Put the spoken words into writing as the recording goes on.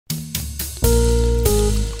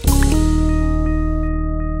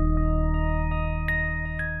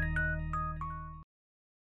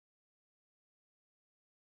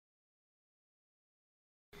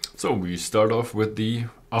So we start off with the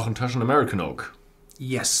Auchentoshan American Oak.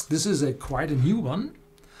 Yes, this is quite a new one.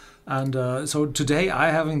 And so today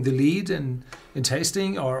I having the lead in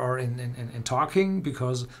tasting or in talking,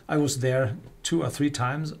 because I was there 2 or 3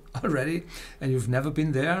 times already and you've never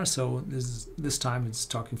been there. So this time it's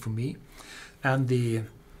talking for me. And the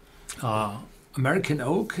American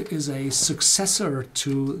Oak is a successor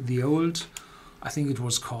to the old, I think it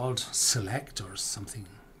was called Select or something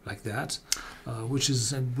like that, which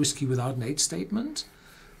is a whiskey without an age statement.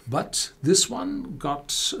 But this one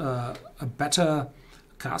got a better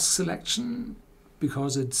cask selection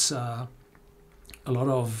because it's a lot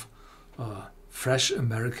of fresh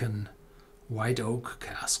American white oak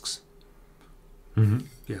casks.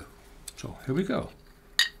 Yeah, so here we go.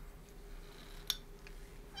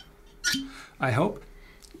 I hope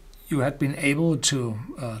you had been able to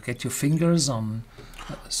get your fingers on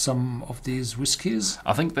some of these whiskies.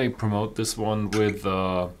 I think they promote this one with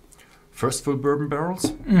first fill bourbon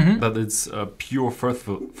barrels. That it's pure first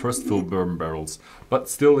fill bourbon barrels, but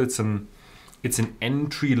still it's an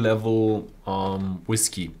entry level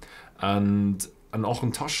whiskey. And an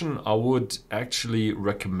Auchentoshan I would actually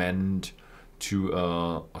recommend to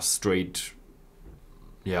a straight,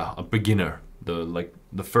 a beginner.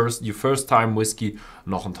 Your first time whiskey,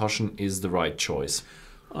 an Auchentoshan is the right choice.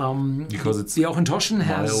 Because it's the Auchentoshan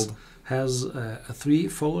has a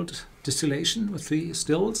 3-fold distillation with 3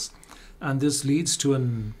 stills, and this leads to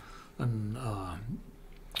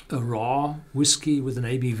a raw whiskey with an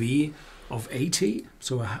ABV of 80,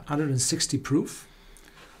 so 160 proof.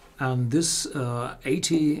 And this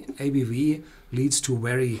 80 ABV leads to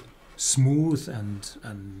very smooth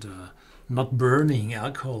and not burning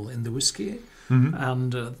alcohol in the whiskey.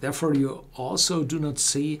 And therefore you also do not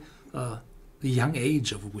see the young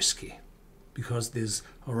age of a whiskey, because this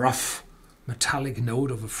rough metallic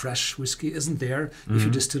note of a fresh whiskey isn't there if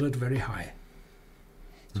you distill it very high.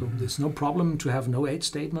 So there's no problem to have no age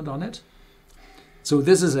statement on it. So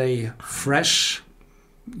this is a fresh,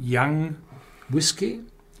 young whiskey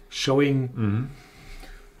showing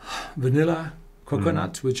vanilla,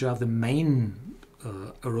 coconut, which are the main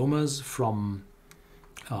aromas from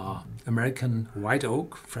American white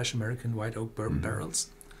oak, fresh American white oak bourbon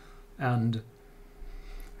barrels. And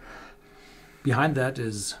behind that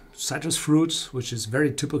is citrus fruit, which is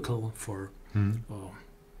very typical for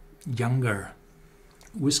younger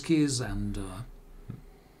whiskies. And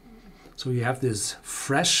so you have this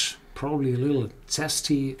fresh, probably a little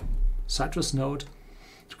zesty citrus note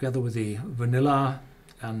together with the vanilla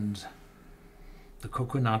and the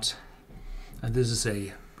coconut. And this is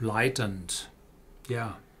a light and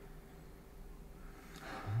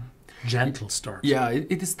gentle start. Yeah,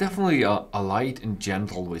 it is definitely a light and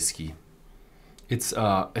gentle whiskey. It's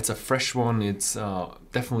a fresh one. It's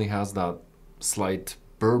definitely has that slight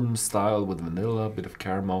bourbon style with vanilla, a bit of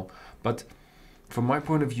caramel. But from my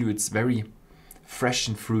point of view, it's very fresh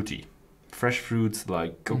and fruity. Fresh fruits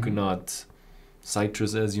like coconut,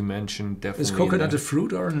 citrus, as you mentioned. Definitely. Is coconut a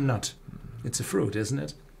fruit or a nut? It's a fruit, isn't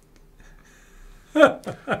it?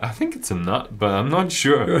 I think it's a nut, but I'm not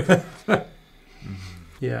sure.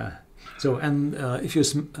 Yeah. So, and if you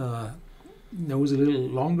nose a little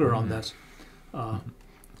longer on that,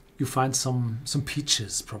 you find some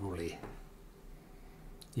peaches probably.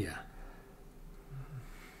 Yeah.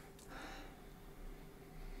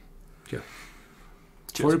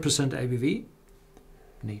 40% ABV.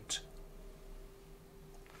 Neat.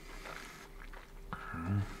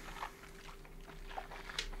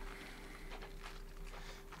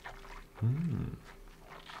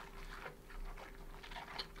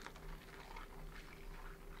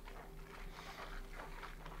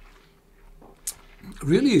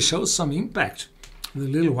 Really shows some impact. The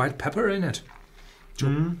little white pepper in it.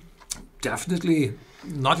 So definitely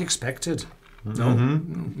not expected. No,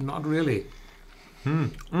 not really.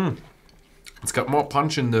 It's got more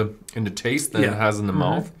punch in the taste than it has in the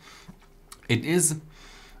mouth. It is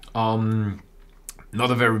not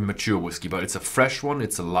a very mature whiskey, but it's a fresh one,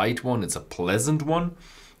 it's a light one, it's a pleasant one.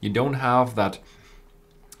 You don't have that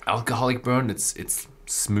alcoholic burn. It's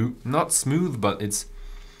smooth, not smooth, but it's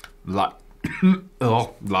light,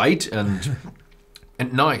 light and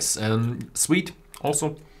nice and sweet.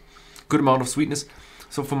 Also, good amount of sweetness.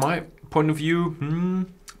 So from my point of view,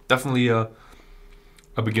 definitely a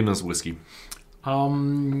beginner's whiskey.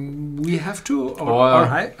 We have to, or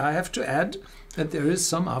I have to add that there is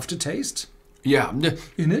some aftertaste. Yeah,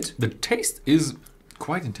 in it. The taste is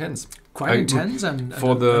quite intense. Quite intense, and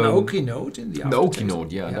for an oaky note in the aftertaste. The oaky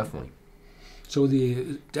note, yeah, definitely. So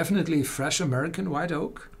the definitely fresh American white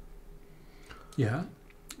oak. Yeah,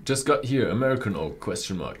 Just got here, American oak,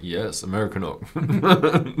 question mark. Yes, American oak.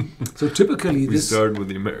 So typically we start with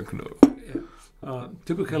the American oak.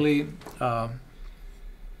 Typically,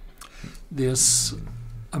 this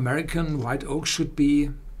American white oak should be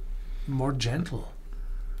more gentle,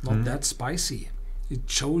 not that spicy. It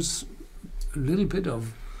shows a little bit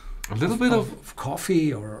of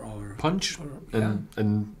coffee or punch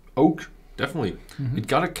and oak. Definitely, it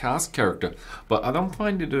got a cask character, but I don't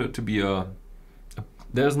find it to be a.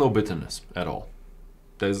 There's no bitterness at all.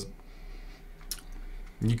 You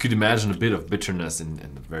could imagine a bit of bitterness in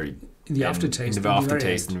the very in the aftertaste, in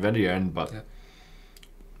the very end, but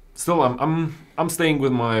still, I'm staying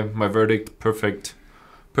with my verdict. Perfect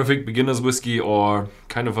beginner's whiskey, or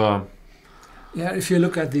kind of a if you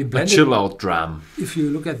look at the blended, chill out dram. If you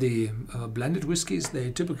look at the blended whiskies,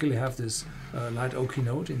 they typically have this light oaky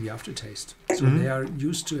note in the aftertaste, so they are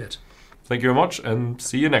used to it. Thank you very much, and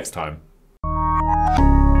see you next time.